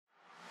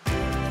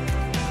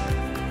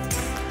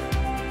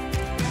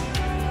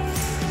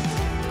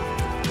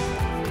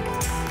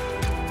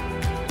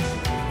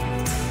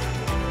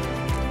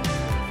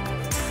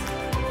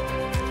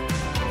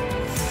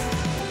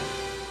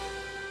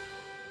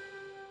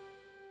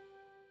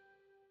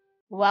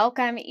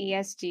Welcome,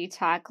 ESG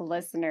Talk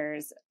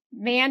listeners.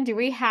 Man, do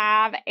we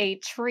have a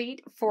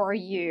treat for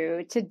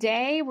you.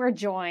 Today, we're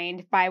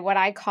joined by what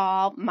I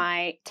call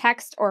my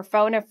text or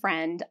phone a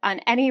friend on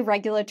any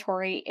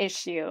regulatory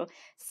issue,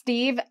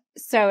 Steve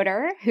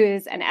Soter,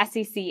 who's an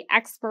SEC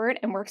expert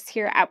and works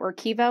here at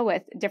Workiva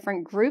with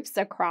different groups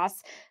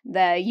across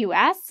the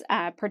U.S.,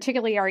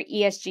 particularly our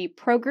ESG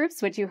pro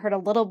groups, which you heard a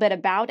little bit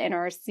about in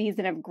our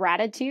season of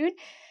gratitude,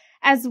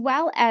 as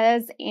well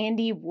as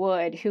Andie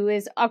Wood, who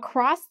is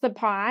across the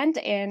pond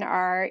in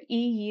our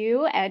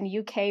EU and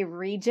UK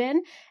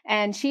region.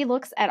 And she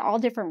looks at all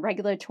different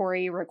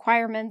regulatory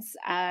requirements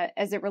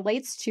as it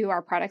relates to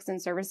our products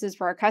and services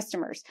for our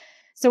customers.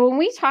 So when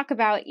we talk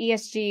about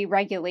ESG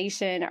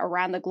regulation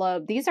around the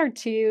globe, these are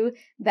two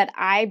that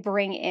I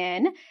bring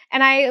in.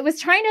 And I was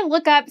trying to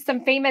look up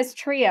some famous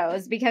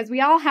trios because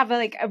we all have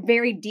a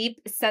very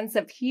deep sense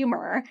of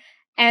humor.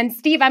 And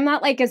Steve, I'm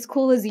not as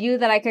cool as you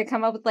that I could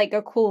come up with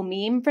a cool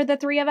meme for the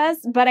three of us,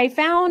 but I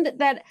found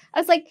that I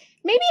was like,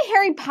 maybe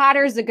Harry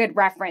Potter's a good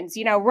reference.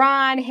 You know,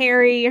 Ron,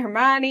 Harry,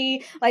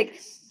 Hermione,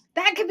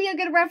 that could be a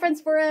good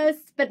reference for us.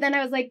 But then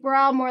I was like, we're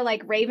all more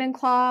like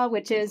Ravenclaw,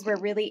 which is we're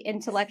really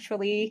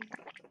intellectually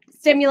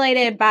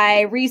stimulated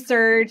by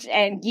research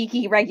and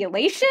geeky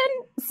regulation.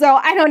 So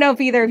I don't know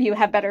if either of you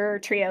have better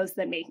trios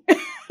than me.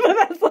 But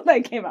that's what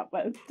I came up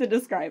with to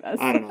describe us.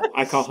 I don't know.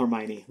 I call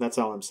Hermione. That's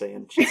all I'm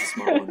saying. She's a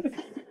smart one.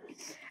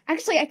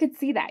 Actually, I could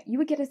see that. You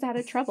would get us out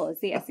of trouble as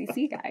the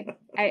SEC guy.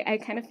 I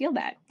kind of feel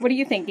that. What do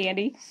you think,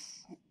 Andie?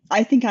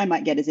 I think I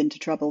might get us into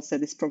trouble, so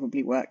this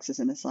probably works as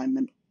an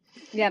assignment.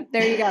 Yep,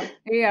 there you go.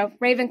 There you go.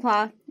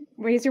 Ravenclaw,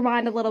 raise your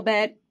wand a little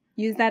bit.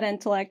 Use that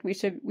intellect. We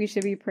should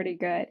be pretty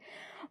good.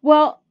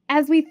 Well,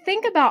 as we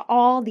think about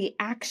all the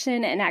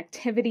action and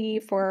activity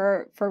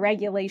for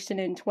regulation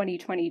in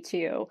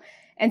 2022,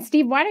 and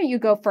Steve, why don't you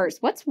go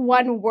first? What's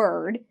one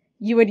word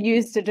you would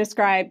use to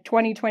describe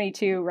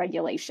 2022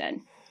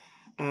 regulation?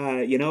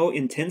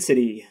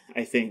 Intensity,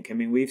 I think. I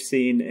mean, we've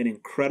seen an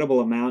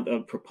incredible amount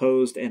of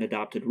proposed and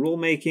adopted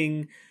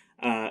rulemaking,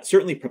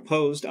 certainly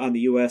proposed on the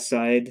U.S.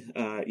 side,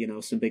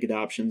 some big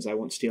adoptions. I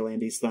won't steal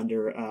Andie's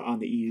thunder on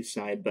the EU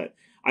side, but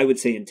I would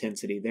say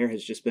intensity. There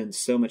has just been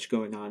so much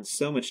going on,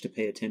 so much to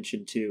pay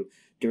attention to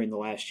during the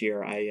last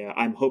year.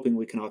 I'm hoping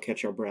we can all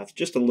catch our breath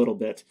just a little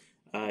bit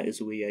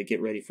as we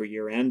get ready for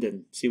year end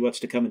and see what's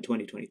to come in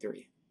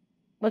 2023.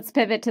 Let's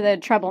pivot to the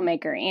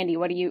troublemaker. Andie,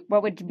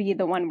 what would be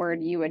the one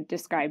word you would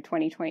describe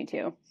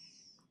 2022?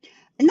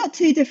 Not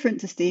too different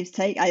to Steve's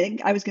take. I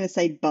think I was going to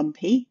say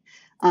bumpy,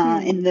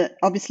 in that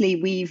obviously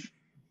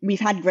we've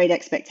had great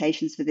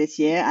expectations for this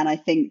year, and I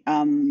think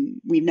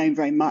we've known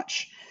very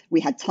much. We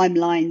had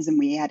timelines and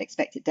we had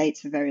expected dates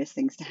for various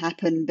things to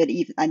happen,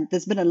 and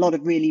there's been a lot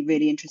of really,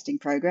 really interesting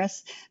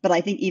progress. But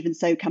I think even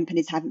so,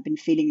 companies haven't been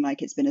feeling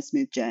like it's been a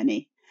smooth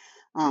journey.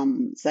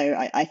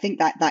 So I think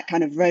that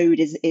kind of road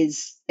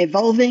is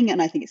evolving,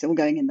 and I think it's all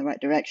going in the right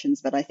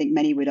directions. But I think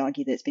many would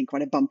argue that it's been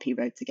quite a bumpy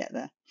road to get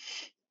there.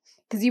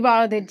 Because you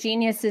are the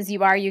geniuses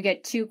you are, you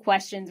get two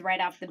questions right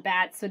off the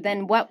bat. So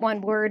then what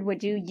one word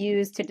would you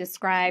use to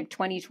describe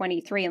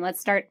 2023? And let's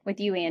start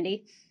with you,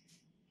 Andie.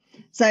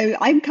 So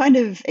I'm kind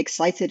of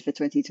excited for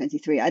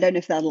 2023. I don't know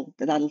if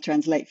that'll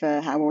translate for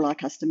how all our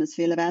customers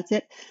feel about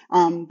it,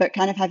 but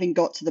kind of having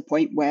got to the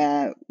point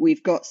where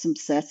we've got some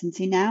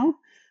certainty now.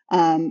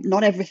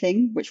 Not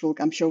everything, which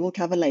I'm sure we'll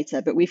cover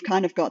later, but we've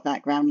kind of got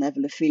that ground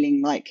level of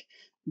feeling like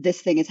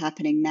this thing is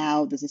happening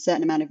now. There's a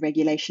certain amount of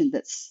regulation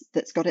that's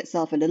got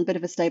itself a little bit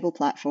of a stable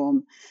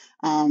platform.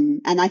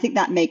 And I think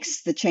that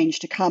makes the change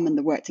to come and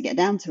the work to get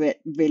down to it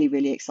really,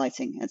 really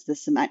exciting, as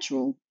there's some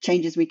actual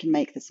changes we can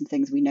make. There's some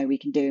things we know we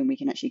can do, and we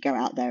can actually go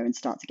out there and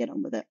start to get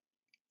on with it.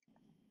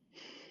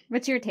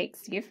 What's your take,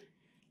 Steve?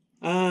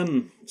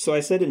 So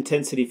I said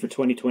intensity for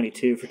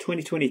 2022. For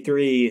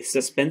 2023,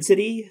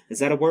 suspensity? Is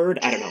that a word?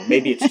 I don't know.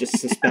 Maybe it's just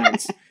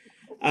suspense.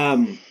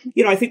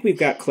 I think we've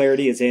got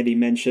clarity, as Andie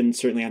mentioned,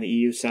 certainly on the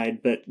EU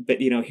side, but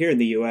here in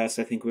the US,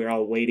 I think we're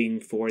all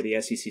waiting for the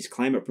SEC's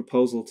climate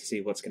proposal to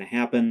see what's going to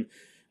happen.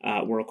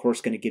 We're of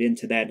course going to get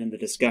into that in the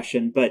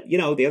discussion, but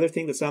the other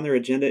thing that's on their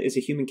agenda is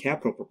a human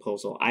capital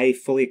proposal. I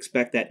fully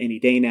expect that any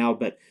day now,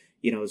 but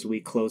as we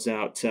close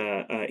out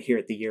here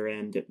at the year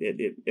end,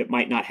 it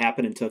might not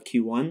happen until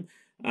Q1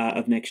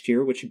 of next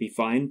year, which would be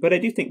fine. But I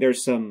do think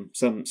there's some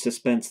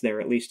suspense there,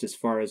 at least as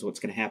far as what's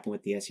going to happen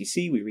with the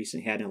SEC. We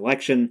recently had an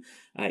election.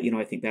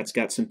 I think that's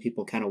got some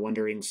people kind of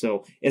wondering.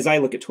 So as I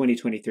look at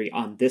 2023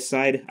 on this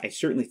side, I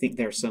certainly think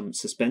there's some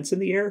suspense in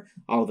the air.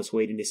 All of us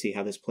waiting to see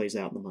how this plays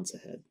out in the months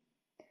ahead.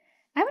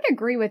 I would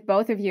agree with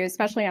both of you,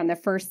 especially on the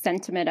first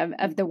sentiment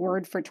of the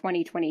word for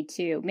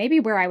 2022.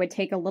 Maybe where I would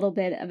take a little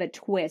bit of a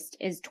twist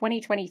is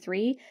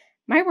 2023.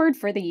 My word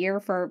for the year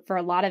for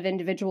a lot of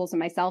individuals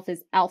and myself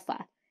is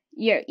alpha.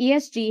 Your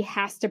ESG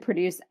has to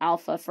produce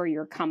alpha for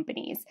your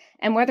companies.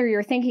 And whether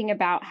you're thinking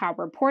about how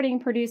reporting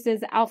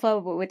produces alpha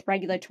with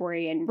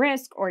regulatory and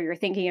risk, or you're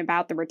thinking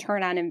about the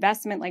return on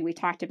investment, like we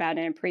talked about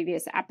in a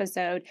previous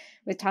episode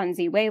with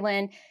Tanzi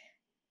Whalen,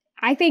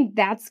 I think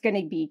that's going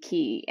to be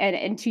key.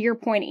 And to your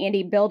point,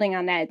 Andie, building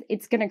on that,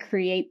 it's going to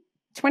create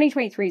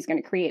 2023 is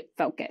going to create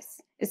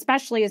focus,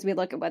 especially as we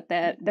look at what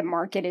the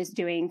market is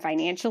doing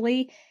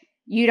financially.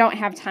 You don't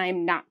have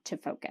time not to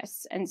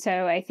focus. And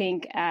so I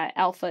think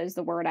alpha is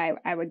the word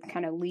I would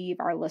kind of leave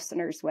our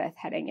listeners with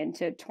heading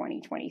into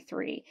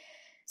 2023.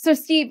 So,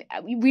 Steve,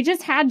 we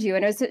just had you,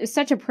 and it was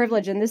such a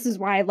privilege, and this is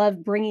why I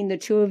love bringing the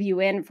two of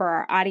you in for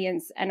our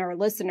audience and our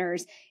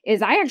listeners,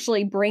 is I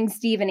actually bring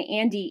Steve and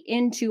Andie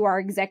into our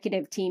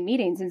executive team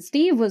meetings. And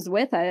Steve was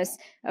with us,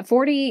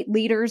 40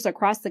 leaders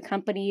across the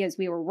company as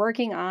we were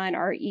working on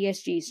our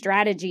ESG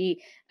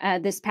strategy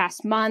this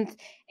past month.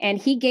 And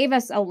he gave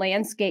us a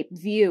landscape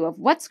view of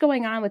what's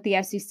going on with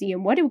the SEC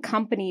and what do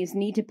companies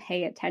need to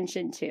pay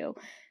attention to.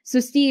 So,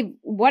 Steve,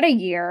 what a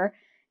year.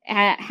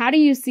 How do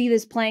you see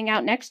this playing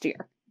out next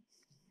year?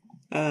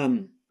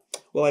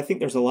 Well, I think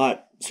there's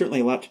certainly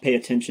a lot to pay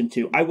attention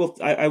to. I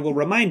will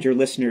remind your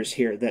listeners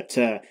here that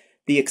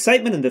the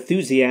excitement and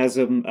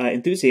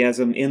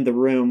enthusiasm in the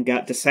room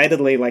got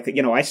decidedly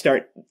I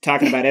start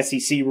talking about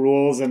SEC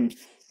rules and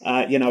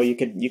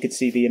you could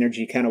see the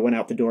energy kind of went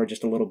out the door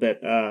just a little bit.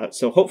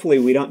 So hopefully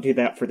we don't do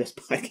that for this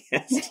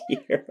podcast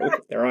here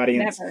with our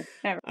audience.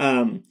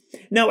 Never.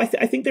 No, I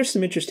think there's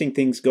some interesting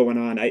things going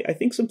on. I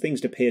think some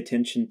things to pay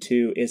attention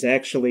to is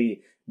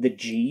actually the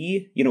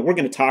G. We're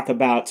going to talk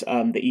about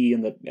the E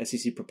and the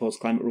SEC proposed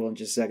climate rule in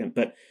just a second,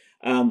 but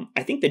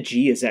I think the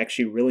G is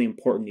actually really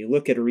important. You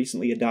look at a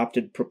recently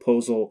adopted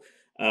proposal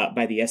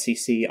by the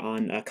SEC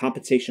on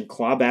compensation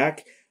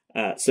clawback.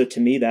 So to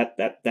me,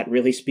 that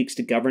really speaks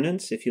to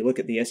governance. If you look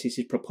at the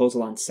SEC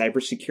proposal on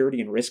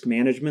cybersecurity and risk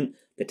management,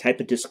 the type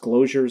of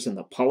disclosures and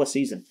the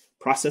policies and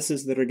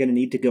processes that are going to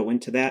need to go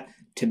into that,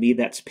 to me,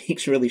 that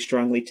speaks really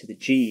strongly to the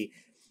G.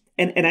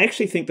 And I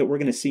actually think that we're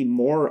going to see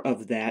more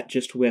of that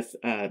just with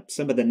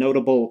some of the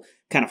notable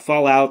kind of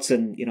fallouts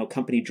and,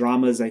 company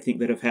dramas, I think,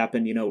 that have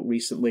happened,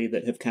 recently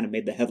that have kind of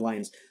made the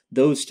headlines.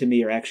 Those, to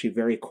me, are actually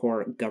very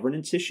core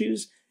governance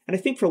issues. And I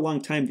think for a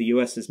long time, the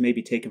U.S. has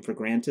maybe taken for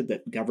granted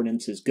that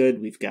governance is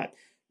good. We've got,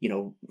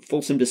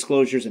 fulsome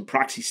disclosures and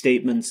proxy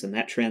statements, and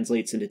that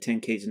translates into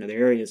 10Ks and other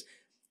areas.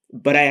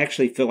 But I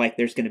actually feel like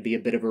there's going to be a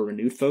bit of a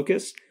renewed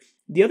focus.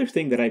 The other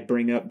thing that I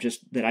bring up,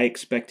 just that I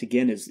expect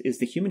again, is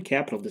the human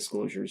capital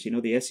disclosures.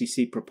 The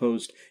SEC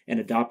proposed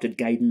and adopted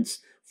guidance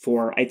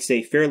for, I'd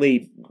say,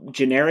 fairly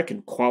generic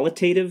and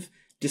qualitative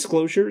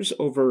disclosures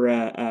over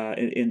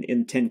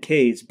in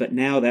 10Ks, but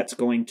now that's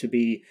going to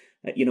be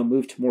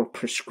moved to more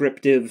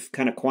prescriptive,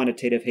 kind of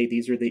quantitative. Hey,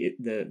 these are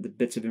the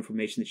bits of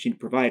information that you need to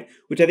provide,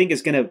 which I think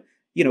is going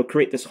to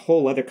create this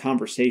whole other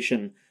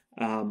conversation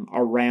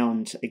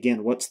around,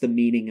 again, what's the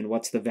meaning and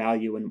what's the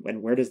value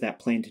and where does that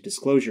play into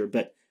disclosure.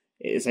 But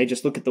as I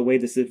just look at the way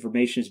this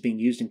information is being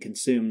used and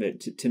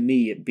consumed, to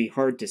me, it'd be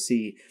hard to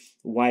see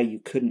why you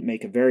couldn't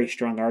make a very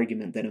strong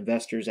argument that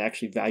investors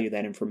actually value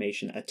that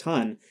information a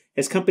ton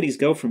as companies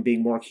go from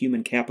being more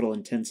human capital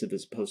intensive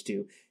as opposed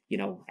to,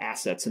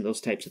 assets and those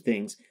types of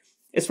things.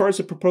 As far as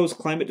the proposed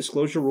climate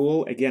disclosure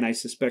rule, again, I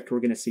suspect we're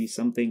going to see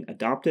something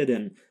adopted,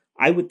 and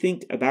I would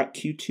think about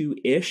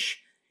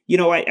Q2-ish.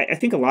 I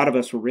think a lot of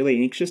us were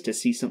really anxious to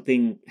see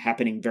something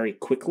happening very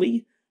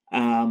quickly.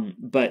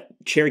 But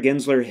Chair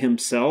Gensler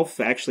himself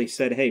actually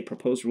said, hey,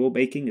 proposed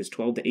rulemaking is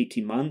 12 to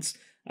 18 months.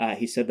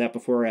 He said that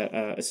before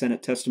a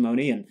Senate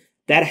testimony, and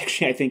that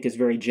actually I think is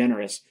very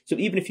generous. So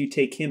even if you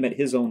take him at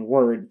his own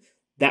word,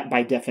 that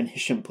by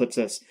definition puts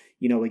us,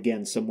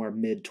 again, somewhere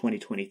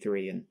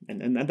mid-2023,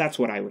 and that's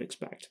what I would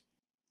expect.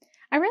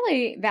 I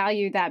really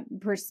value that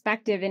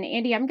perspective. And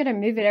Andie, I'm going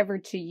to move it over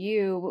to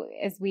you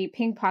as we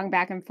ping pong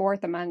back and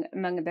forth among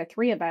the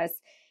three of us.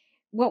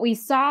 What we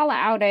saw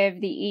out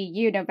of the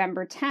EU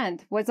November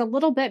 10th was a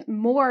little bit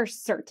more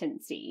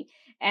certainty.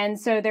 And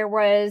so there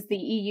was the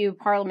EU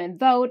Parliament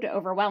vote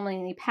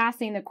overwhelmingly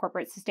passing the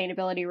Corporate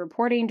Sustainability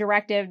Reporting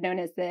Directive, known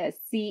as the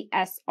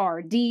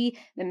CSRD,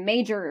 the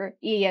major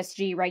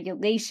ESG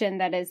regulation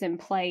that is in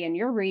play in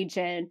your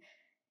region.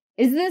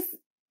 Is this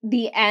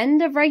the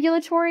end of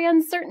regulatory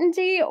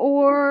uncertainty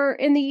or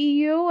in the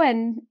EU?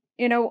 And,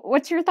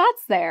 what's your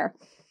thoughts there?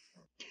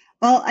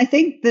 Well, I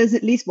think there's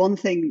at least one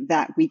thing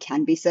that we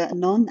can be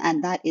certain on,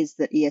 and that is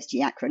that ESG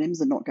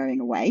acronyms are not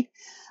going away.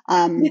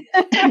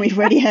 We've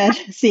already heard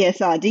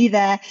CSRD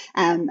there,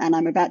 and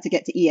I'm about to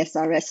get to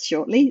ESRS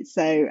shortly,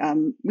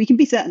 so we can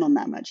be certain on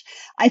that much.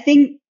 I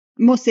think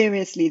more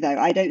seriously, though,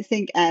 I don't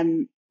think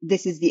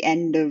this is the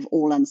end of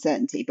all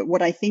uncertainty, but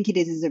what I think it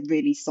is a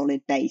really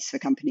solid base for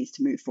companies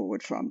to move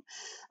forward from.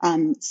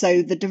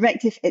 So the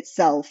directive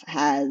itself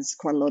has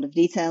quite a lot of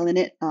detail in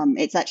it.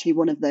 It's actually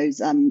one of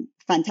those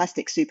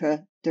fantastic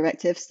super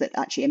directives that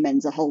actually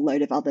amends a whole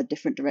load of other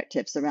different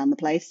directives around the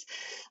place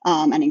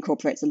and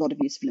incorporates a lot of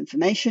useful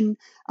information.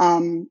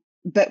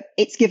 But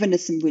it's given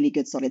us some really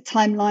good solid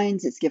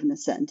timelines. It's given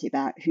us certainty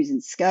about who's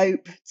in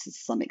scope to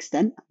some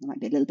extent. There might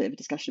be a little bit of a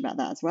discussion about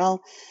that as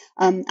well.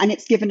 And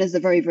it's given us a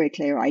very, very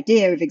clear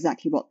idea of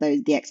exactly what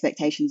the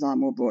expectations are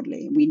more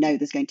broadly. We know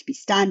there's going to be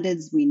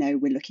standards. We know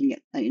we're looking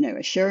at,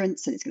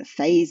 assurance, and it's going to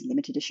phase.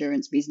 Limited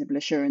assurance, reasonable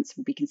assurance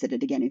will be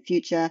considered again in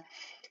future.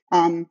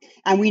 And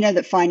we know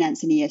that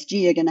finance and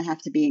ESG are going to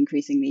have to be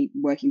increasingly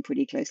working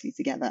pretty closely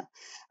together.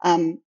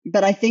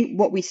 But I think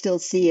what we still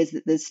see is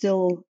that there's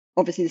still,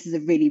 obviously, this is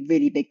a really,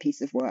 really big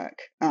piece of work.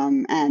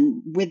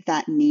 And with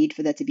that need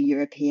for there to be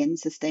European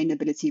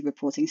sustainability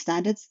reporting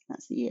standards,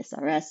 that's the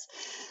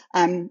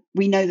ESRS,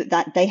 we know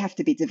that they have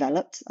to be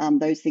developed.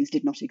 Those things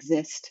did not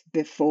exist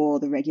before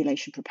the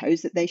regulation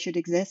proposed that they should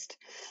exist.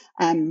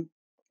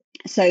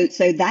 So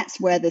that's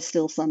where there's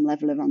still some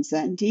level of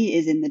uncertainty,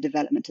 is in the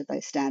development of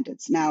those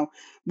standards. Now,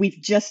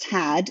 we've just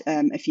had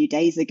a few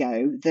days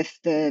ago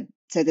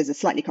so there's a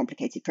slightly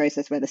complicated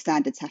process where the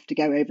standards have to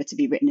go over to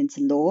be written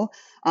into law,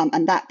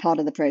 and that part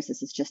of the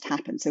process has just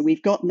happened. So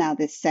we've got now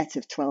this set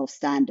of 12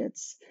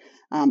 standards.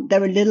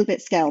 They're a little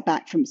bit scaled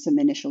back from some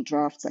initial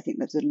drafts. I think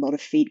there's a lot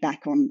of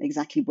feedback on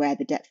exactly where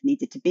the depth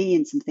needed to be,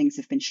 and some things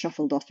have been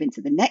shuffled off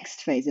into the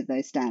next phase of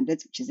those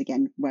standards, which is,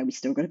 again, where we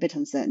still got a bit of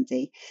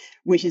uncertainty,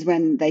 which is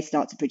when they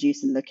start to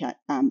produce and look at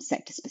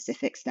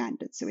sector-specific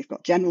standards. So we've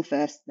got general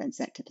first, then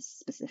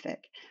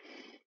sector-specific.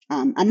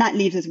 And that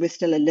leaves us with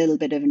still a little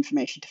bit of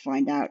information to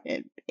find out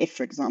if,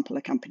 for example,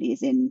 a company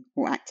is in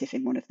or active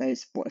in one of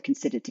those what are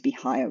considered to be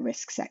higher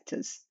risk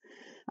sectors.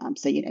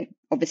 So,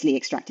 obviously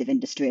extractive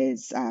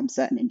industries,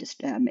 certain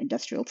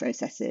industrial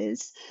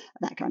processes,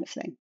 that kind of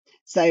thing.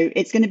 So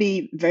it's going to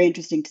be very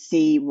interesting to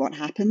see what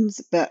happens.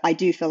 But I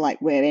do feel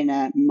like we're in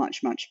a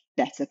much, much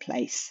better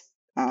place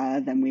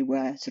than we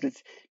were sort of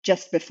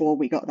just before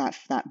we got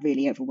that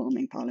really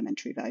overwhelming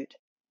parliamentary vote.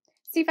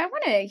 Steve, I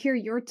want to hear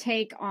your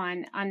take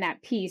on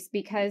that piece,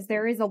 because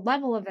there is a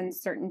level of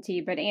uncertainty,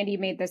 but Andie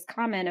made this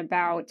comment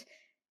about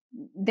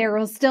there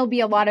will still be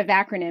a lot of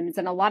acronyms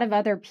and a lot of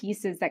other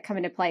pieces that come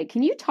into play.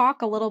 Can you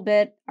talk a little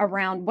bit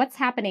around what's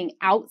happening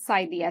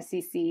outside the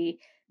SEC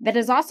that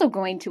is also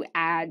going to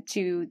add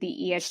to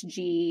the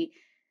ESG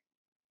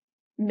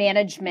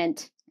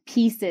management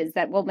pieces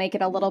that will make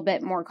it a little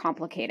bit more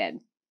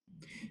complicated?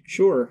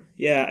 Sure.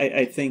 Yeah,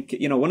 I think,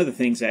 one of the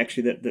things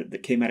actually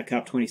that came out of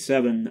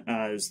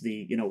COP27 is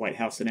the, White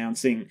House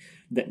announcing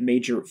that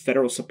major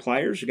federal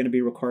suppliers are going to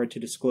be required to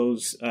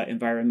disclose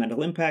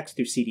environmental impacts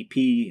through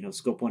CDP.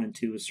 Scope 1 and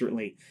 2 is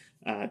certainly,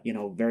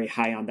 very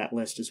high on that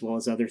list, as well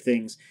as other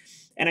things.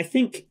 And I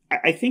think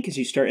as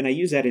you start, and I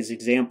use that as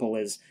example,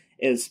 as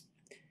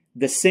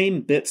the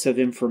same bits of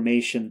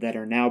information that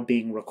are now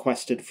being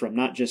requested from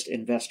not just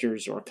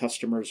investors or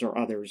customers or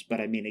others, but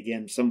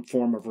again, some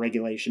form of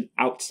regulation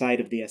outside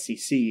of the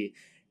SEC.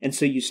 And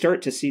so you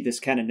start to see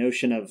this kind of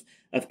notion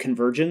of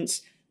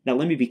convergence. Now,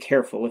 let me be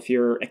careful. If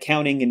you're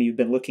accounting and you've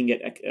been looking at,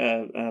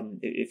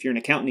 if you're an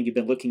accountant and you've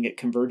been looking at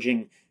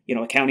converging,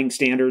 accounting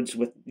standards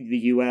with the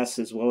U.S.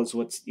 as well as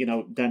what's,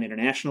 done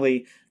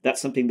internationally, that's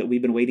something that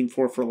we've been waiting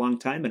for a long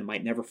time and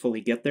might never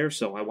fully get there.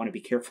 So I want to be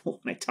careful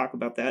when I talk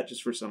about that,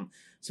 just for some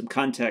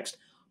context.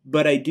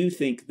 But I do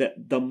think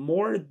that the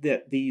more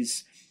that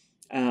these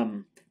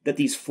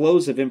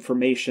flows of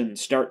information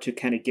start to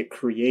kind of get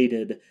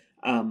created,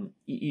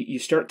 you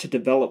start to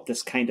develop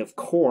this kind of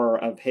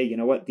core of, hey, you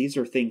know what? These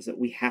are things that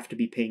we have to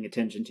be paying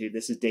attention to.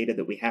 This is data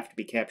that we have to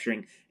be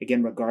capturing,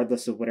 again,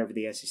 regardless of whatever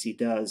the SEC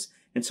does.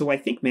 And so I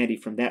think, Mandi,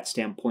 from that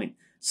standpoint,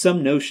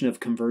 some notion of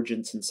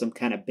convergence and some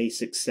kind of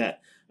basic set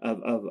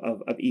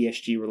of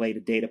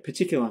ESG-related data,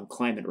 particularly on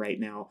climate right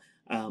now,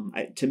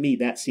 to me,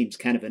 that seems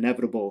kind of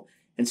inevitable.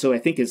 And so I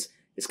think as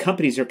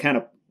companies are kind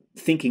of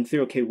thinking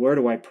through, okay, where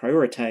do I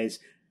prioritize?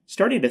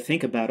 Starting to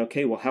think about,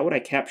 okay, well, how would I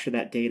capture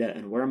that data,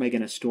 and where am I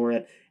going to store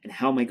it, and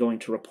how am I going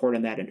to report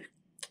on that, and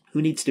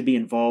who needs to be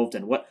involved,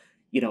 and what,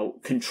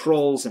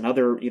 controls and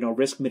other,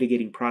 risk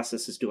mitigating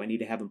processes do I need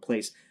to have in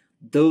place?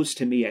 Those,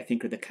 to me, I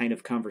think, are the kind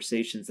of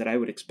conversations that I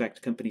would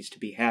expect companies to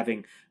be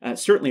having,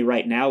 certainly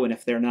right now, and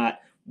if they're not,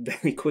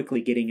 very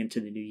quickly getting into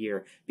the new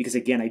year. Because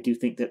again, I do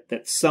think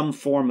that some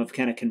form of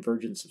kind of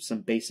convergence of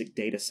some basic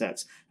data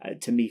sets,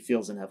 to me,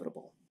 feels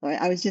inevitable.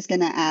 I was just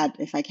going to add,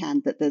 if I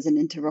can, that there's an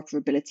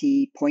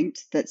interoperability point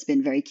that's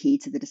been very key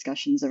to the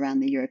discussions around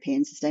the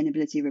European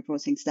sustainability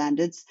reporting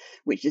standards,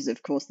 which is,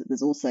 of course, that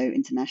there's also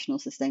international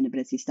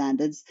sustainability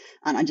standards.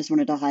 And I just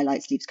wanted to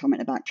highlight Steve's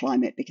comment about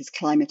climate, because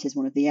climate is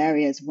one of the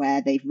areas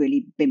where they've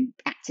really been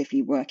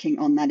actively working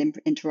on that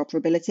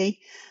interoperability.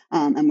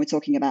 And we're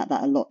talking about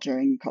that a lot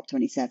during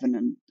COP27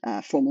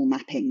 and formal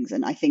mappings.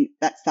 And I think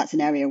that's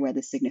an area where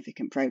there's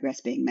significant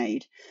progress being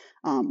made,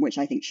 which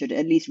I think should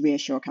at least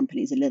reassure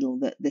companies a little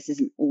that this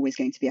isn't always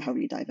going to be a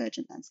wholly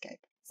divergent landscape.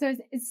 So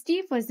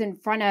Steve was in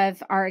front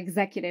of our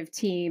executive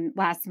team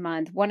last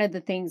month. One of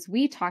the things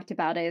we talked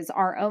about is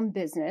our own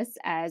business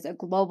as a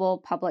global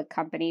public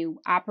company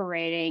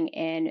operating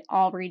in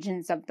all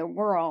regions of the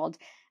world.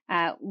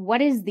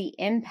 What is the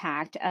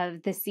impact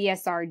of the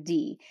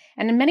CSRD?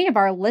 And many of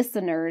our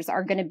listeners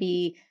are going to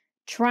be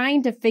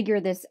trying to figure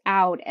this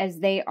out as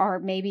they are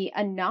maybe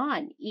a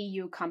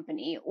non-EU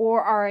company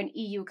or are an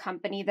EU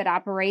company that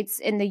operates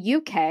in the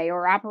UK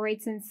or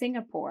operates in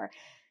Singapore.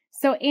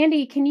 So,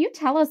 Andie, can you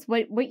tell us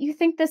what you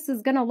think this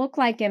is going to look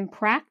like in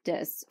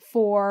practice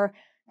for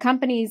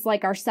companies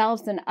like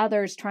ourselves and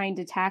others trying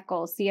to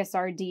tackle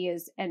CSRD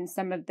and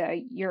some of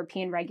the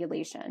European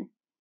regulation?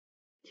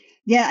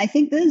 Yeah, I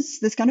think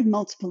there's kind of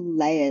multiple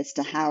layers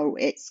to how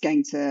it's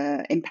going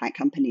to impact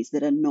companies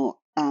that are not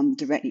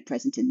directly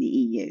present in the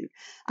EU.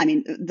 I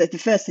mean, the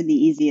first and the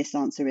easiest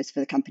answer is for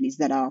the companies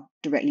that are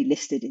directly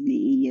listed in the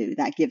EU.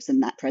 That gives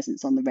them that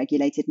presence on the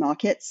regulated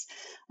markets.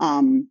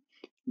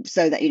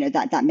 So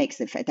that that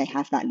makes it they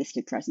have that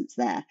listed presence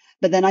there.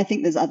 But then I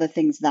think there's other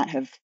things that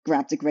have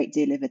grabbed a great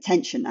deal of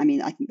attention. I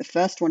mean, I think the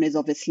first one is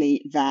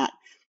obviously that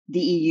the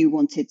EU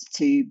wanted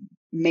to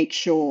make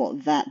sure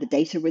that the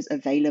data was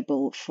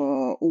available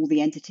for all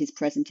the entities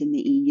present in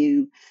the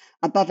EU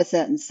above a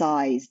certain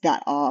size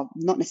that are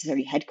not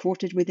necessarily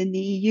headquartered within the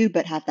EU,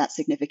 but have that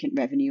significant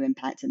revenue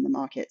impact in the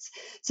markets.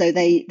 So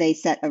they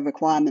set a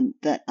requirement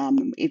that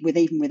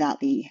even without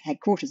the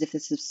headquarters, if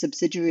there's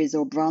subsidiaries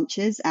or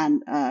branches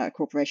and a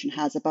corporation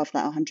has above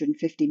that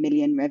 150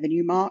 million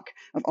revenue mark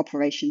of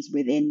operations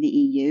within the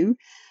EU,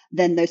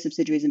 then those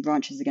subsidiaries and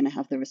branches are going to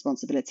have the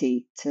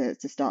responsibility to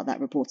start that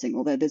reporting,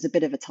 although there's a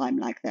bit of a time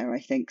lag there, I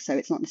think. So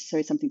it's not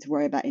necessarily something to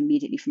worry about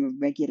immediately from a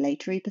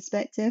regulatory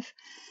perspective.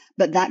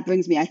 But that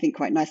brings me, I think,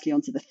 quite nicely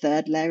onto the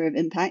third layer of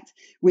impact,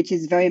 which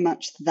is very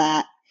much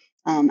that,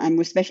 and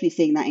we're especially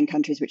seeing that in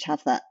countries which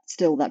have that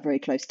very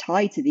close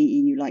tie to the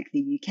EU, like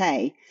the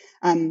UK,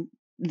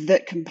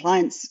 that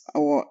compliance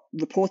or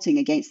reporting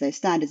against those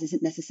standards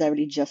isn't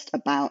necessarily just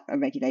about a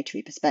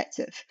regulatory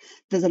perspective.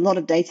 There's a lot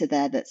of data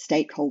there that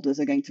stakeholders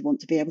are going to want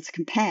to be able to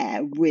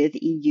compare with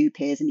EU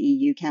peers and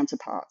EU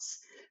counterparts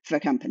for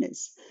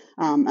companies.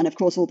 And of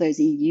course, all those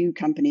EU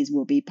companies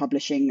will be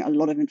publishing a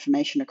lot of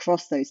information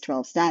across those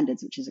 12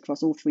 standards, which is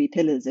across all three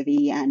pillars of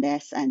E and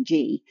S and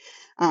G.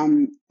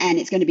 And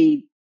it's going to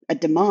be a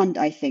demand,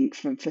 I think,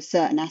 for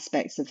certain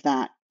aspects of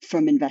that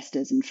from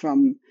investors and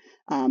from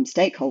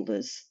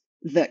stakeholders,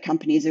 that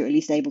companies are at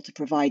least able to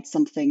provide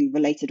something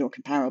related or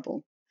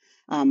comparable,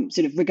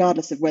 sort of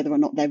regardless of whether or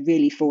not they're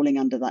really falling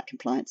under that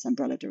compliance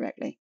umbrella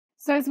directly.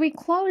 So as we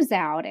close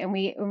out and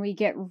we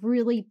get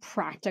really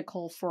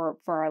practical for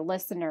our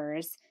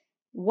listeners,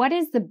 what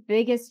is the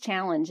biggest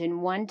challenge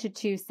in 1 to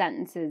 2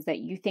 sentences that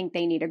you think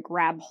they need to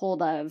grab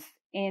hold of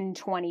in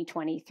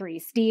 2023?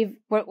 Steve,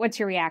 what's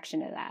your reaction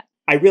to that?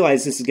 I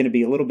realize this is going to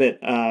be a little bit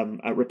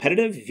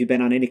repetitive if you've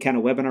been on any kind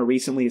of webinar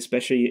recently,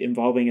 especially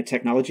involving a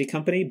technology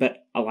company,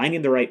 but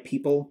aligning the right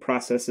people,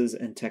 processes,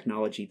 and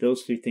technology,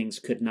 those 3 things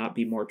could not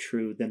be more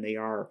true than they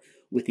are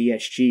with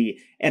ESG.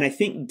 And I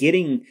think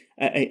getting,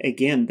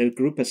 again, the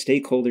group of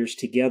stakeholders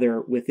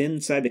together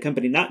inside the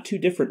company, not too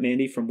different,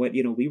 Mandi, from what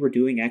we were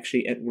doing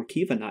actually at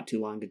Workiva not too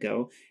long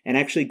ago, and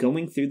actually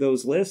going through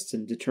those lists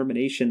and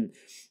determination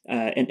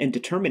and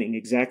determining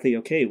exactly,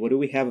 okay, what do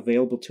we have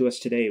available to us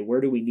today? Where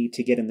do we need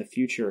to get in the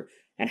future?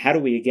 And how do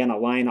we, again,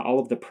 align all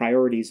of the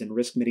priorities and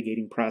risk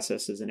mitigating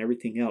processes and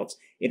everything else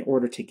in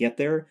order to get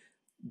there?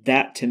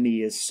 That, to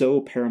me, is so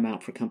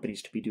paramount for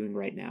companies to be doing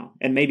right now.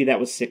 And maybe that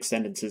was 6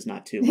 sentences,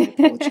 not 2. My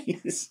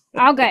apologies.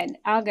 All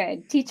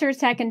good. Teachers,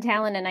 tech, and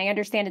talent. And I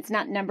understand it's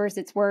not numbers,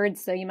 it's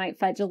words. So you might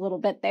fudge a little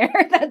bit there.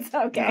 That's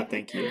okay. No,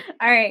 thank you.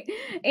 All right.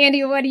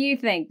 Andie, what do you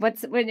think?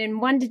 What in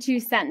 1 to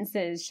 2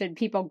 sentences should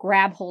people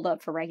grab hold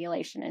of for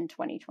regulation in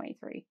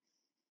 2023?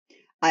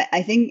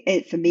 I think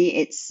for me,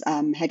 it's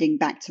heading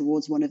back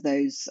towards one of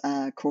those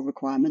core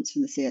requirements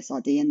from the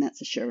CSRD, and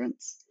that's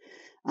assurance.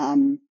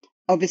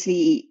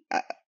 Obviously,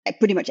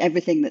 pretty much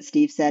everything that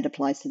Steve said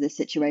applies to this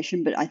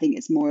situation, but I think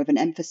it's more of an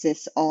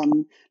emphasis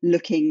on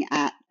looking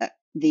at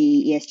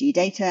the ESG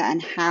data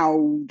and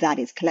how that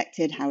is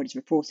collected, how it is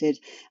reported.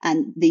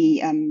 And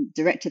the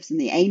directives and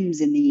the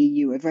aims in the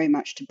EU are very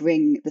much to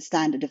bring the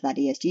standard of that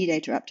ESG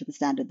data up to the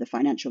standard of the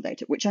financial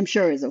data, which I'm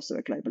sure is also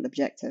a global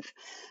objective.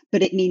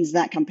 But it means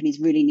that companies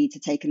really need to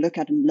take a look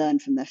at and learn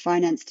from their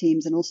finance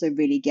teams, and also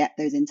really get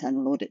those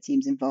internal audit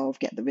teams involved,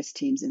 get the risk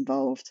teams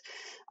involved,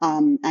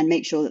 and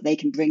make sure that they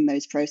can bring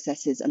those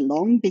processes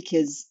along,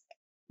 because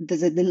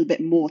there's a little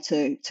bit more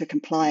to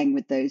complying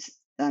with those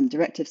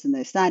directives and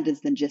those standards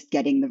than just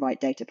getting the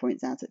right data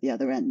points out at the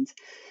other end.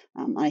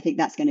 And I think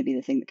that's going to be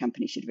the thing that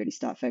companies should really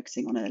start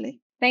focusing on early.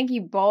 Thank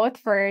you both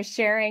for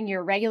sharing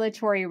your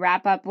regulatory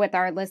wrap up with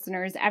our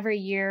listeners every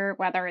year,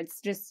 whether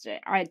it's just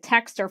a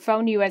text or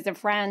phone you as a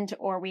friend,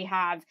 or we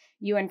have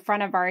you in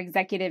front of our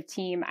executive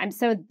team. I'm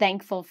so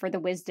thankful for the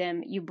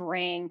wisdom you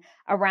bring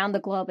around the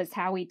globe as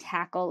how we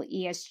tackle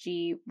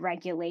ESG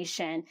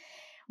regulation.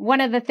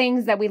 One of the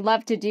things that we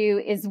love to do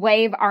is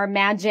wave our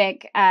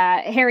magic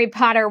Harry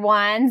Potter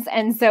wands.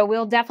 And so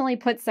we'll definitely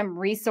put some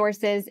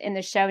resources in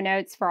the show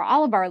notes for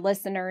all of our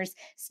listeners.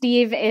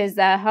 Steve is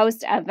a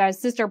host of a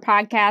sister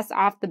podcast,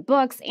 Off the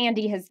Books.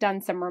 Andie has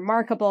done some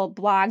remarkable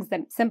blogs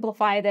that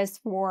simplify this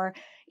for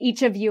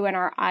each of you in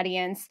our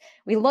audience.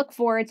 We look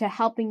forward to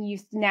helping you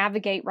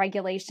navigate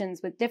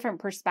regulations with different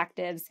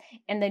perspectives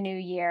in the new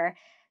year.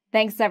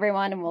 Thanks,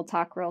 everyone, and we'll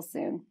talk real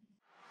soon.